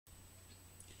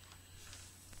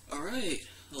Alright,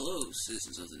 hello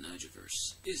citizens of the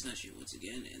Nigelverse. It's Nigel once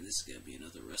again, and this is going to be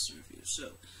another wrestling review.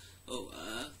 So,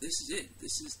 this is it.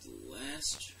 This is the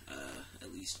last,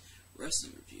 at least,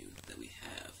 wrestling review that we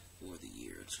have for the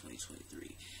year of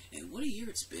 2023. And what a year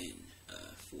it's been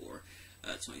for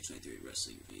 2023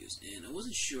 wrestling reviews. And I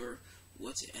wasn't sure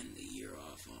what to end the year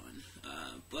off on,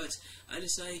 but I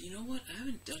decided, you know what, I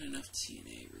haven't done enough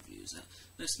TNA reviews.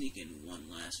 Let's sneak in one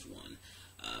last one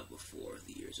before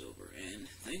the year's over, and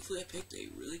thankfully I picked a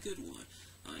really good one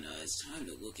on it's time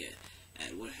to look at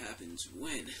what happens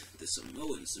when the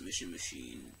Samoan submission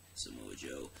machine, Samoa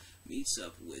Joe, meets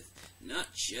up with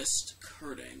not just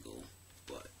Kurt Angle,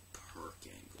 but Perk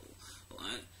Angle. Well,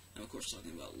 I'm of course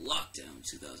talking about Lockdown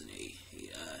 2008,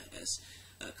 as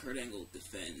Kurt Angle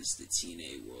defends the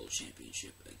TNA World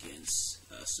Championship against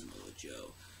Samoa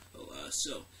Joe.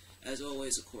 So, as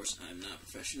always, of course, I'm not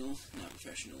professional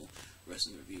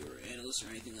wrestling reviewer or analyst or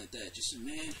anything like that, just a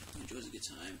man who enjoys a good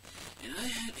time, and I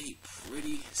had a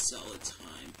pretty solid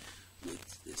time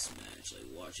with this match, like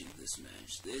watching this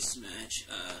match. This match,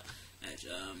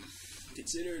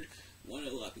 considered one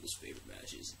of a lot of people's favorite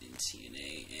matches in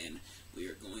TNA, and we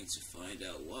are going to find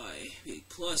out why.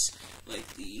 Plus,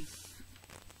 like, the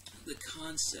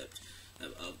concept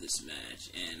of this match,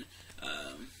 and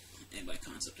by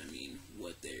concept I mean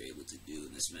what they're able to do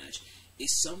in this match,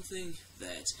 is something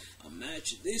that a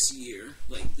match this year,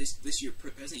 like this year,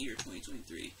 present year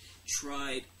 2023,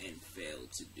 tried and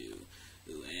failed to do.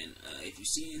 And if you've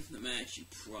seen the match, you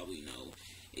probably know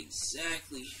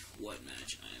exactly what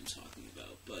match I am talking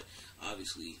about. But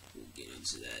obviously, we'll get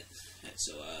into that.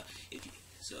 So,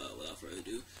 without further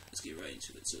ado, let's get right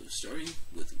into it. So, starting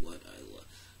with what I love.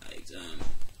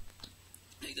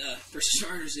 For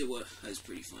starters, it was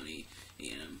pretty funny,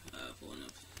 and I'm pulling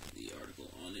up the article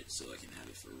on it so I can have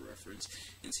it for reference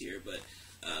into here. But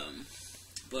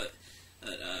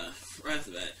right off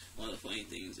the bat, one of the funny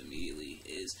things immediately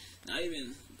is not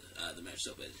even the match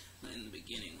itself, but in the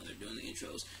beginning when they're doing the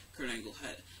intros, Kurt Angle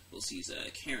sees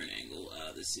Karen Angle.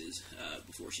 This is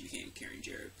before she became Karen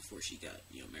Jarrett, before she got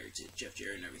married to Jeff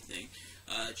Jarrett and everything.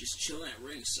 Just chilling at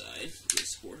ringside to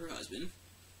support her husband.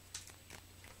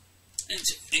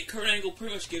 And Kurt Angle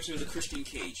pretty much gives her the Christian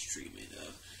Cage treatment.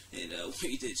 And what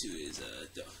he did too is,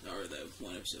 or that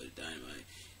one episode of Dynamite,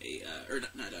 or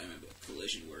not Dynamite, but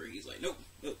Collision, where he's like, nope,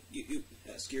 you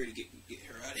scared to get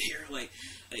her out of here.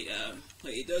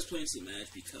 It does play into the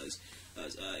match because,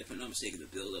 if I'm not mistaken, the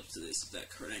build up to this is that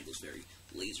Kurt Angle's very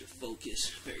laser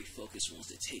focused, wants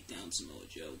to take down Samoa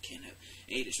Joe, can't have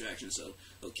any distractions. So,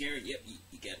 Karen, yep,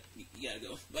 you gotta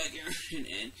go. Bye, Karen.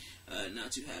 And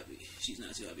not too happy. She's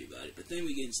not too happy about it. But then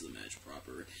we get into the match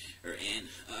proper, and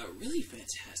really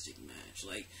fantastic match.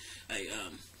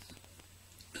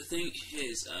 The thing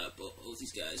is, both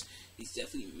these guys, these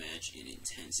definitely match in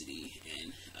intensity,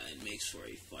 and it makes for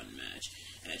a fun match.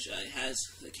 It has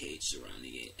the cage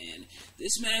surrounding it, and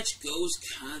this match goes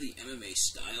kind of the MMA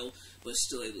style, but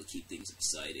still able to keep things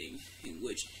exciting, in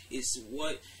which is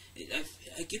what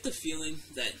I get the feeling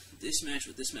that this match,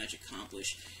 what this match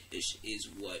accomplished, is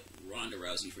what Ronda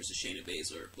Rousey versus Shayna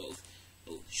Baszler both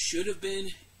should have been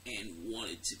and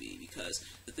wanted to be, because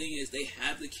the thing is, they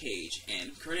have the cage,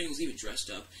 and Kurt Angle's even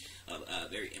dressed up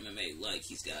very MMA-like.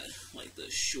 He's got like the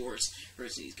shorts,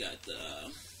 first he's got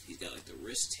like the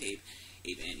wrist tape,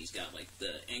 and he's got like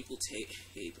the ankle tape.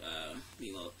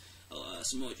 Meanwhile,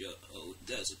 Samoa Joe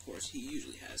does, of course, he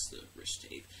usually has the wrist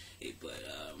tape,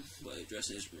 but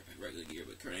dressed in his regular gear.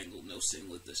 But Kurt Angle, no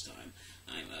singlet this time.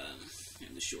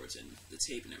 And the shorts and the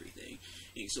tape and everything.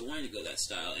 And so wanting to go that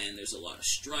style, and there's a lot of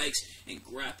strikes and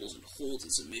grapples and holds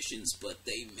and submissions, but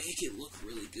they make it look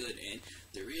really good, and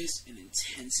there is an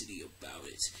intensity about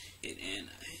it. And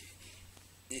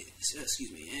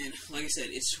like I said,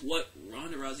 it's what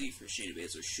Ronda Rousey for Shayna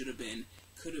Baszler should have been,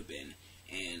 could have been,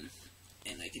 and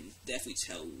I can definitely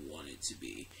tell wanted to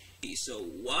be. So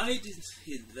why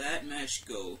did that match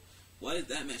go? Why did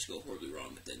that match go horribly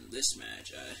wrong? But then this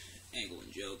match, Angle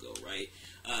and Joe go right.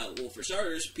 Well, for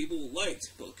starters, people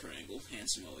liked both Kurt Angle and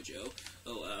Samoa Joe.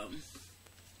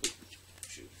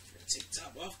 Shoot, I forgot to take the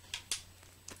top off.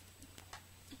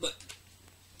 But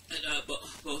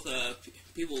both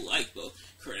people liked both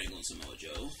Kurt Angle and Samoa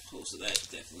Joe. So that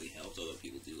definitely helped. Although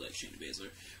people do like Shayna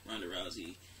Baszler, Ronda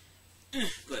Rousey.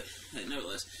 But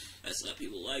nevertheless, that's a lot of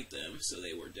people like them, so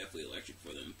they were definitely electric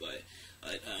for them. But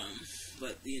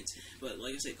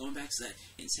like I said, going back to that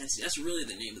intensity, that's really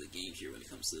the name of the game here when it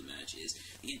comes to the match, is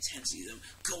the intensity of them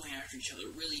going after each other,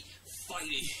 really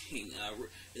fighting,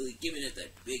 really giving it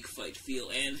that big fight feel,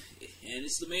 and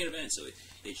it's the main event, so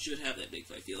it should have that big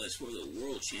fight feel. That's for the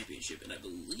World Championship, and I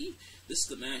believe this is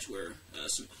the match where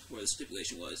the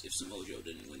stipulation was if Samoa Joe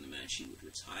didn't win the match, he would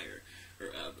retire. Or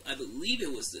I believe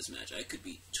it was this match. I could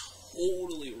be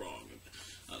totally wrong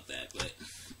about that, but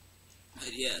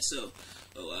yeah. So,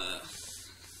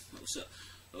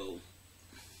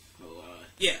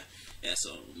 yeah.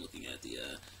 So I'm looking at the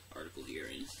article here,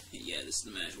 and yeah, this is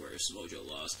the match where Samoa Joe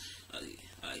lost.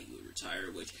 He would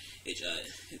retire, which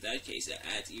in that case, that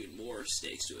adds even more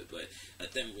stakes to it. But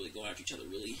them really going after each other,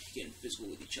 really getting physical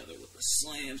with each other with the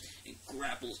slams and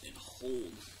grapples and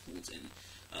holds and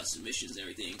submissions and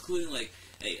everything, including like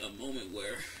a moment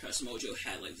where Samoa Joe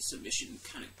had like the submission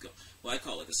kind of what I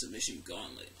call like a submission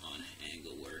gauntlet on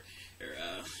Angle, where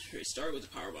it started with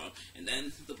the powerbomb and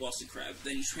then the Boston Crab.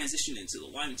 Then he transitioned into the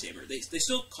Lion Tamer. They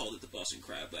still called it the Boston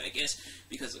Crab, but I guess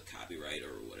because of copyright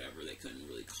or whatever, they couldn't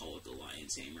really call it the Lion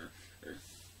Tamer.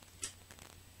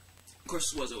 Of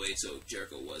course, this was 08, so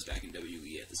Jericho was back in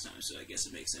WWE at this time, so I guess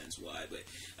it makes sense why. But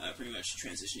pretty much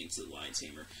transitioning to the Lion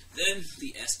Tamer. Then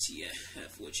the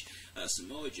STF, which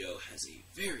Samoa Joe has a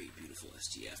very beautiful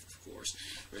STF, of course.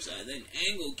 Then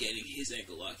Angle getting his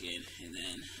ankle lock in, and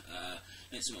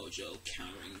then Samoa Joe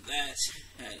countering that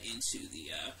into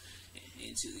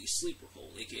the sleeper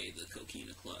hold, aka the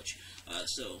Coquina Clutch.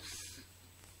 So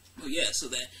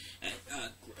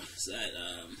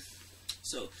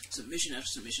submission after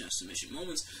submission after submission,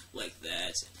 moments like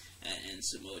that, and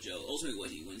Samoa Joe ultimately what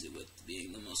he wins it with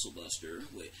being the Muscle Buster,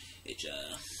 which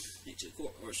it's of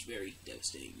course very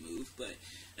devastating move. But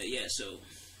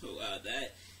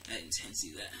that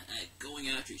intensity, that going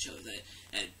after each other,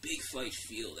 that big fight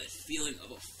feel, that feeling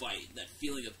of a fight, that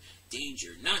feeling of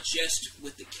danger, not just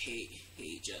with the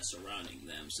cage surrounding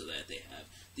them so that they have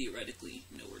theoretically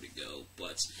nowhere to go,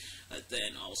 but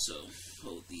then also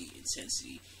the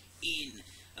intensity in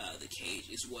the cage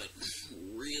is what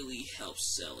really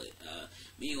helps sell it.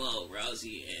 Meanwhile,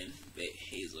 Rousey and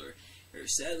Hazler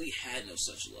sadly had no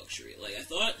such luxury. Like, I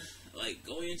thought, like,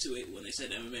 going into it, when they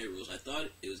said MMA rules, I thought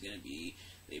it was going to be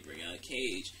they bring out a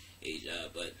cage,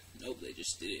 but nope, they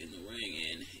just did it in the ring,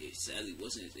 and it sadly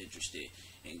wasn't as interesting.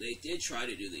 And they did try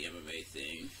to do the MMA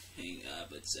thing,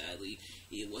 but sadly,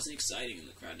 it wasn't exciting, and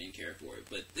the crowd didn't care for it.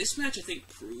 But this match, I think,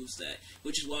 proves that,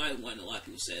 which is why when a lot of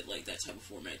people said, like, that type of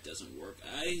format doesn't work,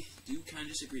 I do kind of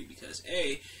disagree, because,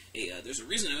 there's a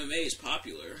reason MMA is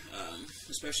popular,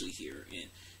 especially here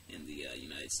in the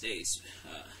United States.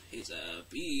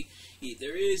 B,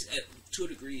 there is, to a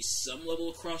degree, some level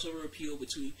of crossover appeal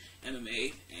between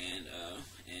MMA and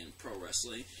pro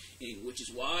wrestling, which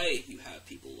is why you have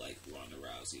people like Ronda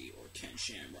Rousey or Ken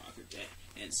Shamrock or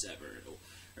Dan Severn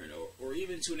or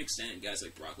even to an extent guys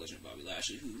like Brock Lesnar and Bobby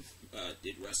Lashley who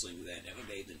did wrestling then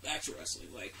MMA then back to wrestling.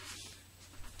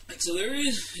 So there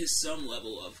is some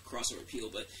level of crossover appeal,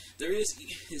 but there is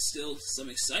still some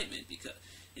excitement because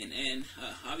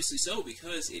obviously so,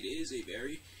 because it is a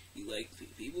very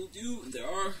there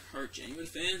are genuine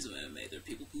fans of MMA. There are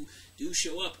people who do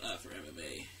show up for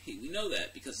MMA. We know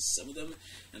that because some of them,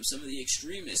 and some of the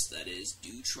extremists, that is,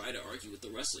 do try to argue with the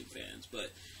wrestling fans.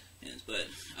 But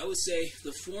I would say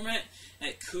the format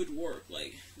that could work,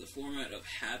 like the format of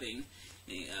having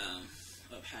a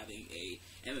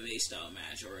MMA style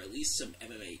match, or at least some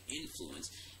MMA influence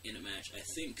in a match, I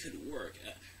think could work.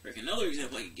 Another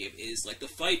example I could give is like the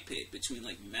fight pit between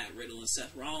like Matt Riddle and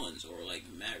Seth Rollins, or like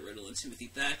Matt Riddle and Timothy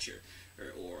Thatcher,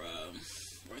 or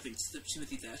I think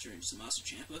Timothy Thatcher and Tommaso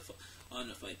Ciampa on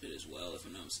the fight pit as well, if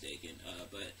I'm not mistaken.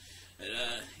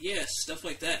 Yeah, stuff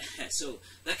like that. So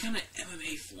that kind of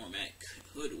MMA format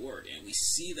could work, and we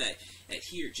see that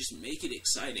here. Just make it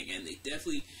exciting, and they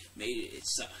definitely made it.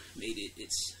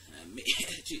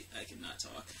 I cannot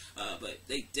talk, but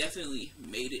they definitely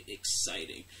made it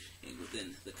exciting, and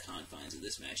within the confines of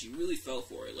this match, he really fell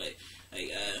for it.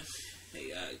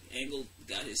 Angle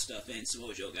got his stuff in,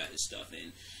 Samoa Joe got his stuff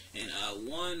in, and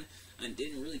one and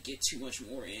didn't really get too much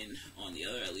more in on the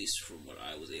other, at least from what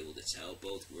I was able to tell.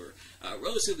 Both were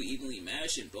relatively evenly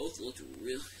matched, and both looked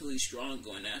really strong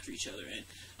going after each other. And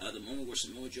the moment where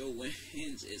Samoa Joe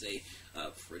wins is a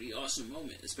pretty awesome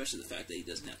moment, especially the fact that he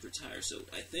doesn't have to retire. So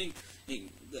I think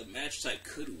the match type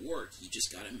could work. You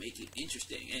just got to make it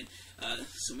interesting. And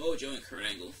Samoa Joe and Kurt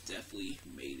Angle definitely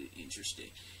made it interesting.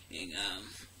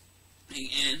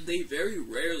 And they very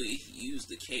rarely use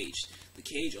the cage. The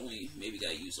cage only maybe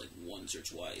got used like once or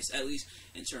twice, at least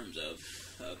in terms of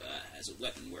as a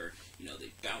weapon, where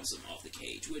they bounce them off the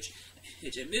cage, which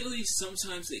admittedly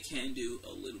sometimes they can do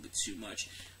a little bit too much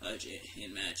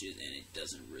in matches, and it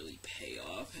doesn't really pay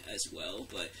off as well.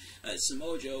 But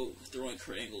Samoa Joe throwing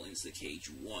Kurt Angle into the cage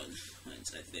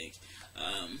once, I think.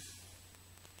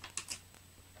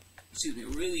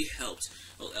 really helped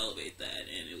elevate that,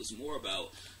 and it was more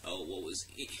about what was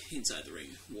inside the ring,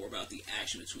 more about the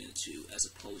action between the two, as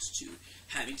opposed to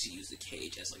having to use the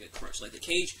cage as like a crutch. Like, the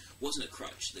cage wasn't a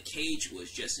crutch. The cage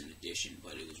was just an addition,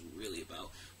 but it was really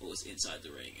about what was inside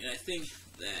the ring, and I think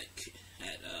that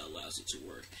allows it to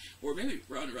work. Or maybe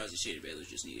Ronda Rousey, Shayna Baszler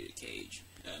just needed a cage.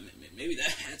 Maybe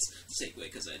that's the segue,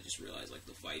 because I just realized, like,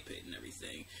 the fight pit and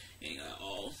everything, and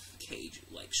all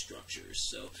cage-like structures.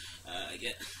 So I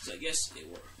guess it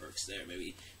works there.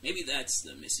 Maybe that's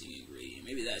the missing ingredient.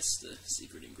 Maybe that's the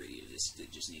secret ingredient.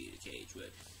 It just needed a cage.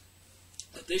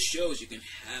 But this shows you can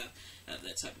have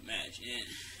that type of match,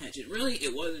 and really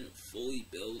it wasn't fully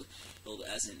billed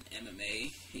as an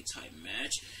MMA type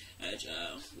match,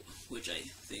 which I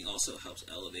think also helps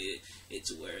elevate it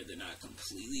to where they're not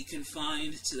completely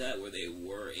confined to that, where they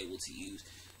were able to use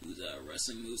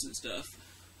wrestling moves and stuff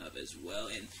as well.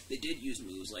 And they did use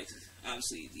moves like,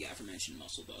 obviously, the aforementioned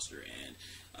Muscle Buster and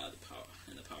the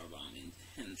power bomb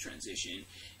and the transition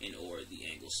or the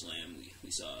angle slam. We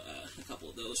saw a couple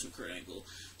of those from Kurt Angle.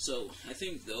 So I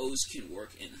think those can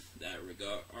work in that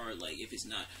regard. Or, like, if it's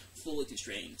not fully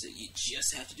constrained to you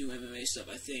just have to do MMA stuff,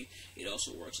 I think it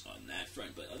also works on that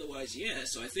front. But otherwise, yeah.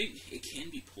 So I think it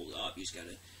can be pulled off. You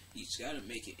just gotta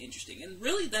make it interesting. And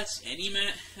really, that's any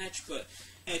match, but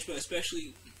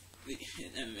especially an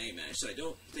MMA match. So I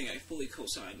don't think I fully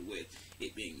co-signed with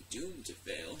it being doomed to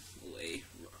fail, a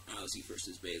Rousey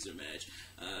versus Baszler match,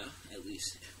 at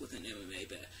least with an MMA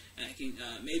backing.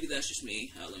 Maybe that's just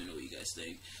me. Let me know what you guys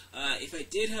think. If I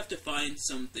did have to find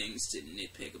some things to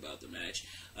nitpick about the match,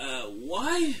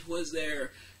 why was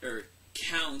there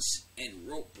counts and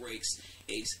rope breaks,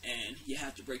 and you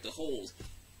have to break the hold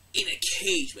in a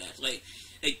cage match? Like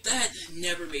that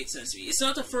never made sense to me. It's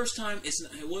not the first time.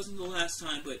 It wasn't the last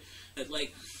time. But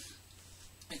like,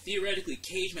 theoretically,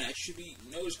 cage match should be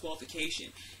no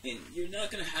disqualification, and you're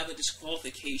not gonna have a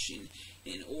disqualification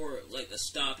or like a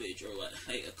stoppage or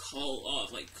like a call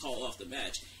off the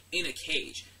match in a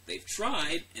cage. They've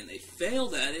tried and they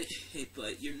failed at it,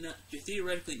 but you're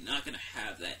theoretically not gonna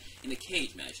have that in a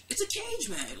cage match. It's a cage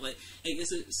match. Like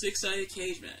it's a six-sided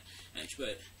cage match,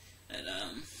 but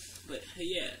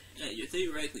yeah, you're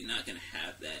theoretically not going to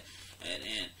have that,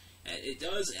 and it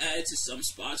does add to some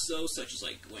spots though, such as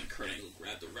like when Kurt Angle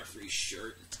grabbed the referee's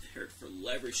shirt for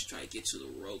leverage to try to get to the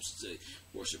ropes to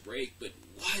force a break. But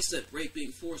why is that break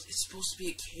being forced? It's supposed to be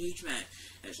a cage match.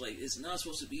 It's not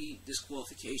supposed to be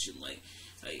disqualification.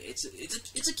 It's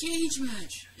a cage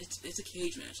match. It's a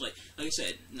cage match. Like I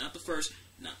said, not the first,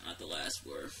 not the last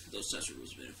where those such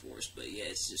rules have been enforced. But yeah,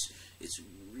 it's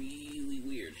really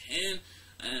weird. And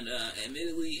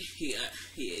admittedly,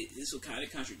 this will kind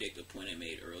of contradict a point I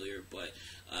made earlier, but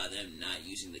them not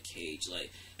using the cage.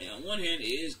 Like, on one hand, it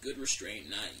is good restraint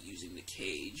not using the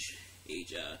cage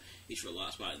for a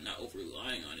lot spot and not over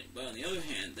relying on it. But on the other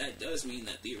hand, that does mean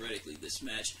that theoretically this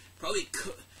match probably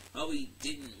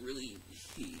didn't really.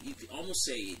 You could almost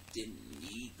say it didn't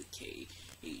need the cage.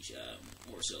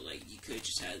 Or so, like, you could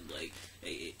just have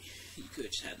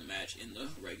the match in the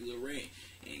regular ring,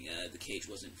 and the cage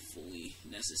wasn't fully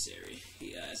necessary,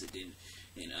 as it didn't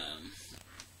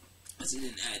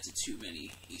add to too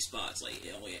many spots. Like,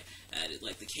 it only added,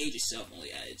 like, the cage itself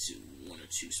only added to one or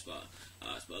two spots,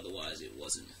 but otherwise it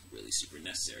wasn't really super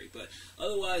necessary. But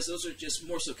otherwise, those are just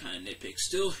more so kind of nitpicks.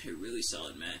 Still a really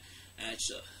solid match.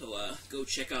 So go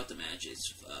check out the match.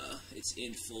 It's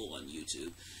in full on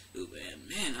YouTube. And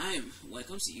man, when it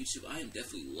comes to YouTube, I am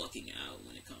definitely lucking out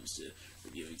when it comes to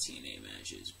reviewing TNA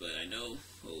matches. But I know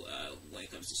when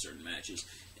it comes to certain matches,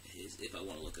 if I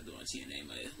want to look at them on TNA,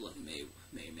 my luck may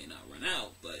not run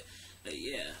out. But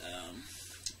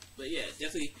yeah,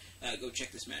 definitely go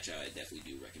check this match out. I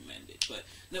definitely do recommend it. But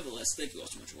nevertheless, thank you all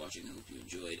so much for watching. I hope you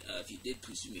enjoyed. If you did,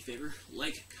 please do me a favor.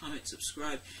 Like, comment,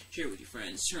 subscribe, share with your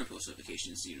friends, turn on post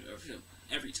notifications so you know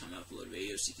every time I upload a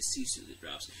video so you can see soon as it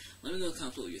drops. Let me know in the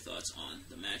comments below your thoughts on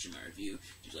the match and my review.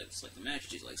 Did you like to select the match?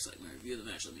 Did you like to select my review of the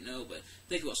match? Let me know. But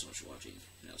thank you all so much for watching,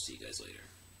 and I'll see you guys later.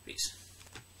 Peace.